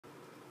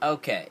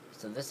Okay,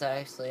 so this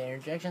actually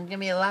interjection is gonna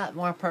be a lot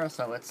more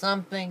personal. It's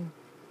something,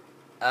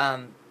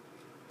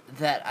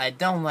 that I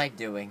don't like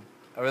doing,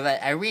 or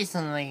that I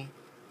recently.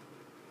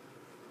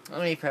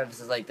 Let me preface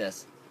this like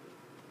this.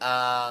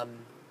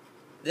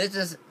 This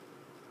is.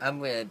 I'm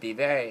gonna be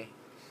very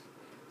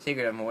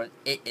secretive on what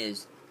it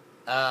is.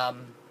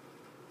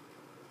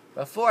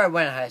 Before I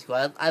went to high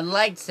school, I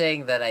liked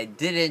saying that I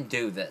didn't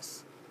do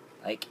this,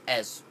 like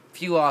as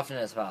few often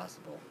as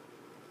possible.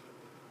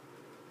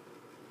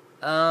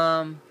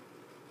 Or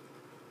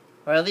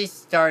at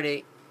least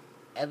starting,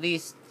 at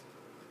least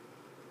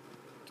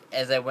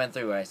as I went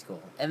through high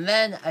school. And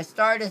then I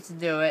started to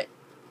do it.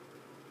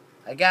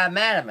 I got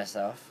mad at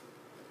myself.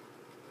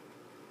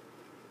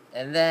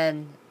 And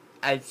then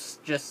I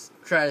just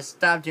try to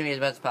stop doing it as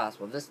much as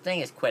possible. This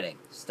thing is quitting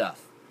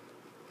stuff.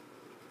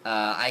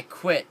 I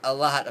quit a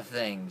lot of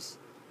things.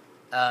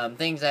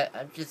 Things that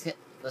I'm just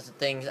listen,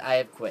 things I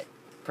have quit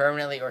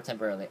permanently or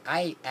temporarily.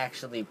 I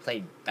actually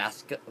played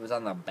was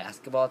on the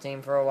basketball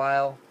team for a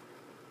while.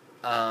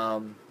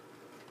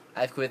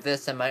 I've quit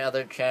this and my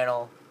other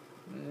channel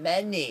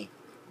many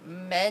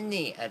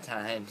a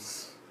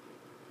times.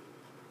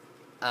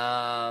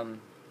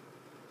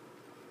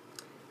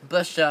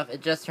 But stuff,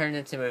 it just turned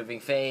into moving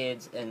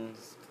fades, and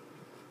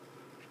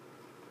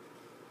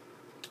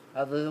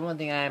although the one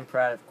thing I am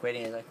proud of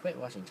quitting is I quit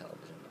watching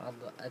television.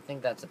 I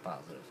think that's a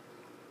positive.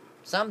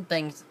 Some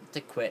things to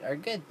quit are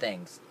good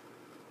things.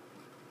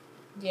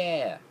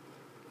 Yeah.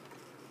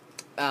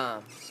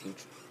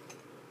 Huge.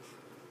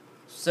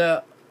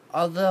 So,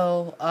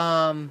 although,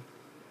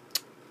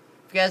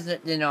 if you guys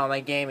didn't know, on my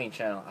gaming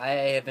channel, I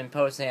have been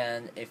posting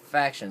on a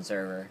faction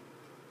server.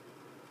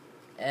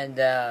 And,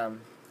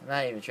 I'm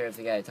not even sure if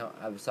the guy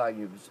I was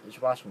talking to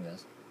was watching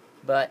this.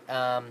 But,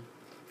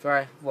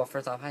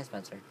 first off, hi,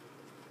 Spencer.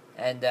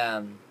 And,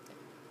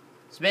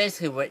 so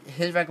basically what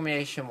his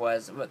recommendation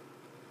was,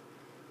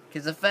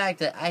 because the fact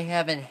that I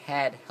haven't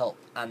had help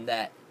on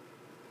that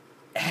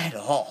at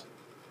all,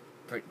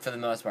 for the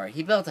most part.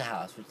 He built a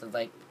house, which is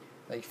like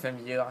for him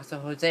to do. Also,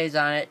 Jose's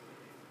on it,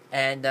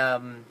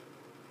 and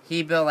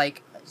he built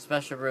like a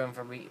special room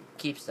for we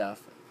keep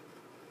stuff.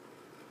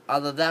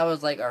 Although that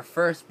was like our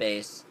first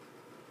base,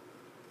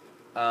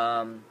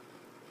 neither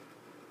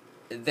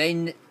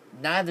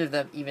of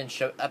them even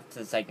showed up to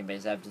the second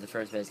base after the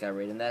first base got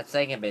raided, and that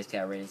second base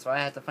got raided. So I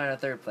had to find a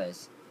third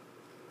place,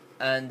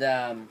 and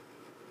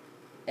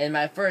in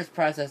my first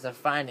process of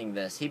finding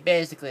this, he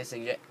basically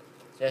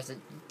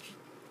suggested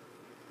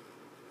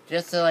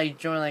just to like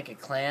join like a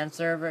clan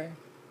server.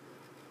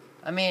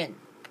 I mean,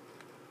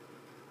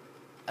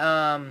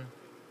 that's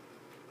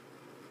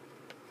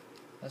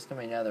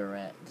gonna be another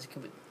rant. This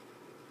could be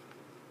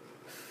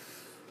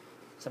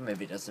some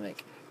maybe doesn't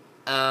make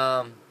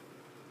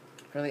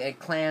really a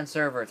clan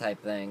server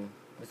type thing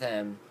with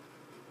him,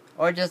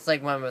 or just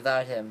like one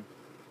without him.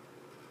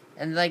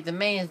 And like the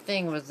main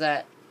thing was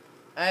that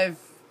I've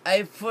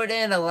put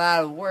in a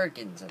lot of work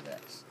into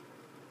this.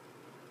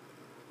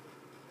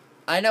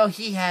 I know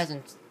he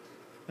hasn't,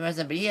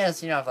 but he has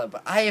seen off.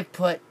 But I have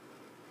put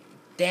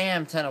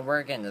damn ton of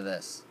work into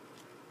this.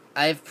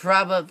 I've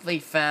probably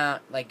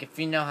found, like, if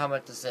you know how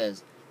much this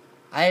is,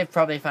 I have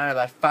probably found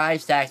about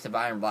 5 stacks of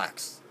iron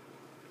blocks.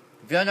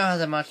 If you don't know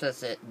how much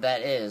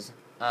that is,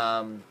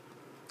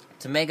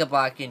 to make a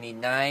block you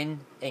need 9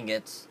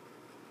 ingots,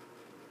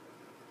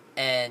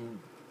 and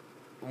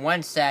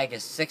 1 stack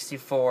is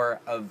 64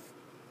 of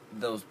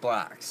those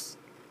blocks.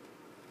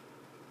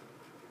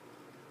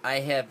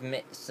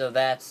 So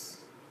that's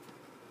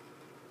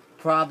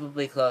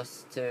probably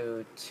close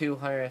to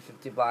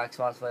 250 blocks,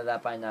 multiply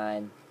that by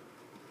 9.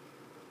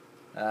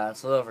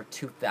 It's a little over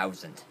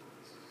 2,000.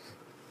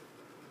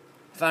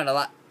 Found a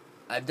lot.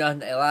 I've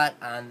done a lot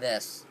on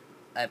this.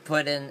 I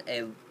put in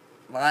a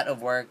lot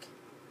of work.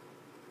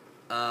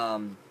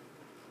 With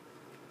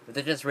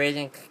just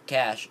raising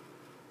cash.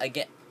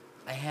 I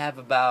have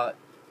about,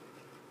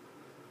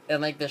 in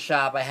like the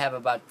shop, I have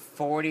about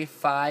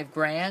 45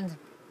 grand,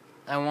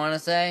 I want to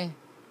say.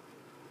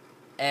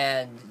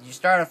 And you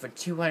start off with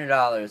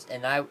 $200,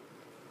 and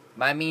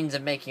my means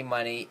of making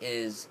money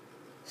is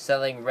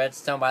selling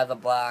redstone by the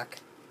block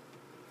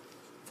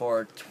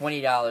for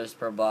 $20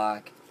 per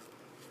block,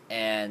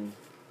 and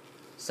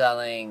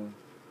selling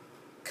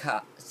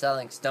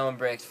stone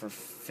bricks for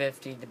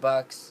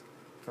 $50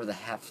 for the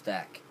half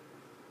stack.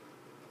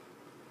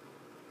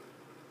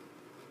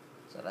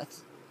 So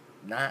that's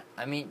not,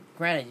 I mean,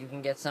 granted, you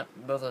can get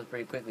both of those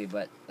pretty quickly,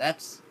 but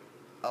that's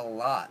a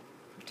lot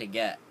to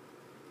get.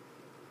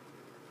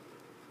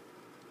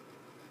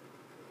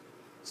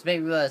 So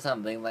maybe realize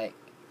something, like,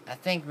 I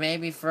think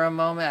maybe for a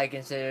moment I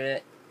considered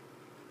it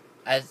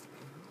as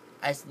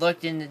I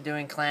looked into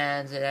doing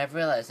clans, and I've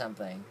realized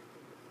something.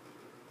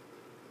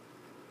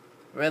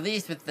 Or at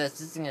least with this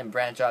is going to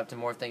branch off to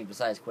more things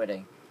besides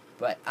quitting.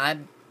 But I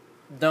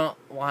don't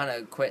want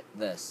to quit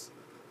this.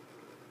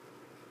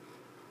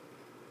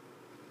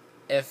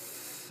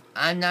 If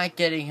I'm not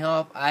getting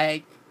help,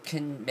 I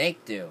can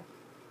make do.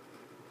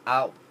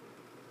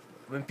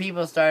 When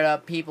people start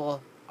up,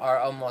 people are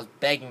almost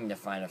begging to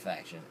find a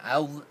faction.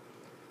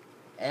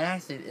 And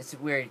actually, it's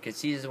weird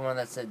because he's the one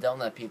that said don't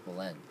let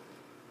people in.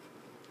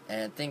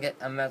 And I think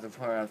I'm at the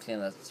point where I'm going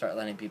to start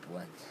letting people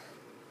in.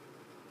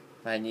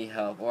 If I need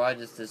help. Or I'll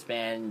just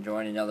disband and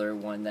join another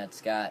one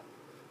that's got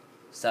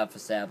stuff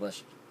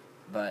established.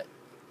 But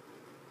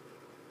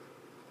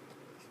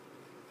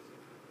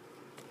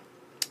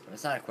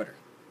it's not a quitter.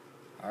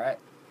 Alright?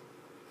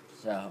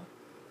 So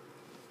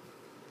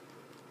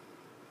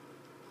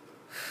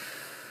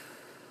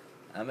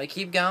I'm going to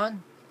keep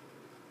going.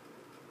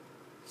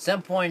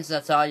 Some points,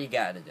 that's all you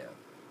got to do.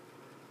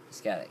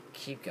 Just got to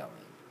keep going.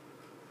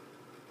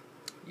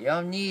 You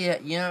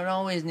don't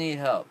always need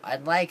help.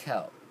 I'd like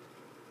help.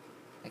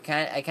 I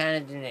kind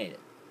of do need it.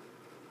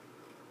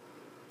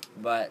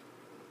 But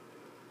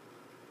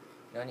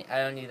I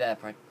don't need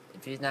that part.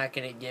 If he's not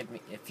gonna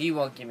if he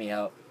won't give me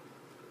help,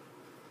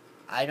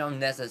 I don't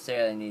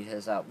necessarily need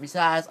his help.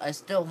 Besides, I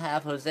still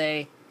have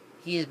Jose.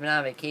 He has been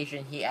on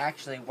vacation. He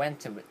actually went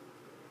to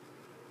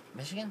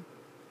Michigan?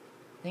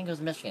 I think it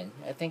was Michigan.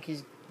 I think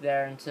he's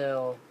there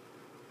until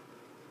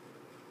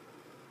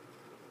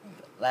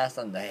last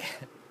Sunday.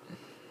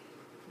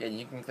 And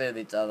you can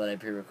clearly tell that I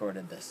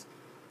pre-recorded this.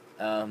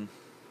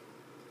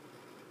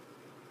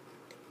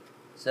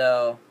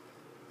 So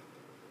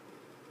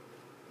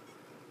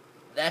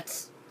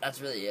that's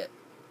really it.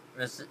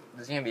 There's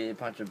gonna be a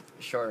bunch of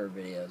shorter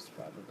videos,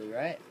 probably,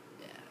 right?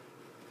 Yeah.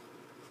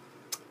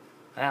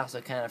 I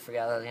also kind of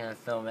forgot I was gonna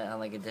film it on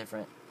like a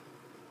different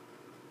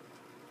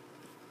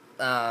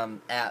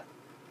app.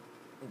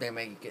 They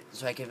make it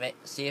so I can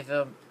see if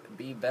it'll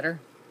be better.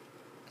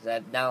 Because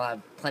I now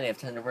have plenty of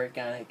time to work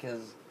on it.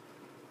 Because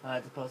I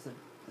had to post it.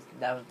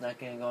 That was not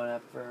going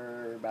up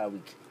for about a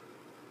week.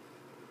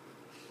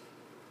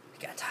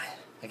 I got time.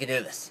 I can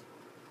do this.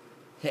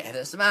 Yeah,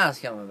 the smile's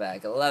coming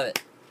back. I love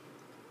it.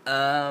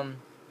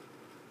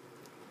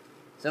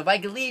 So if I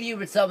could leave you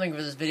with something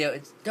for this video,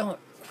 it's don't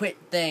quit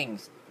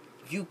things.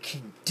 You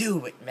can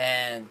do it,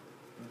 man.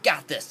 You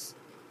got this.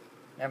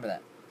 Remember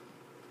that.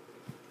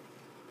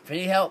 If you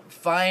need help,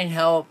 find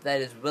help that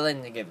is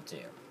willing to give it to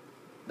you.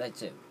 That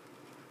too.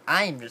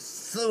 I am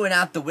just slewing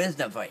out the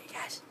wisdom for you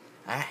guys.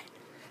 Alright.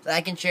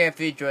 Like and share if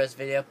you enjoyed this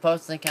video.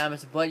 Post in the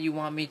comments what you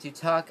want me to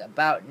talk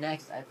about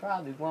next. I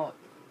probably won't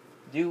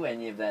do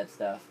any of that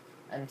stuff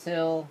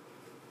until...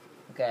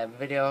 Okay, I have a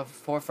video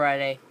for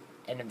Friday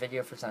and a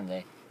video for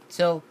Sunday.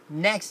 Till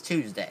next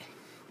Tuesday.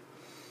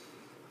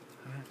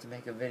 I have to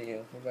make a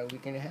video for about a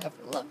week and a half.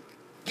 Look.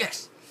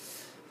 Yes!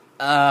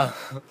 So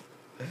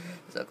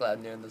glad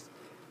I'm doing this.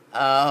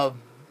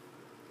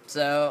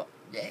 So,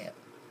 yeah.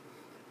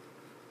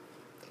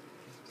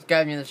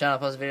 Subscribe to the channel,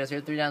 post videos here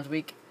 3 times a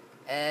week.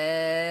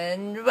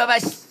 And bye-bye.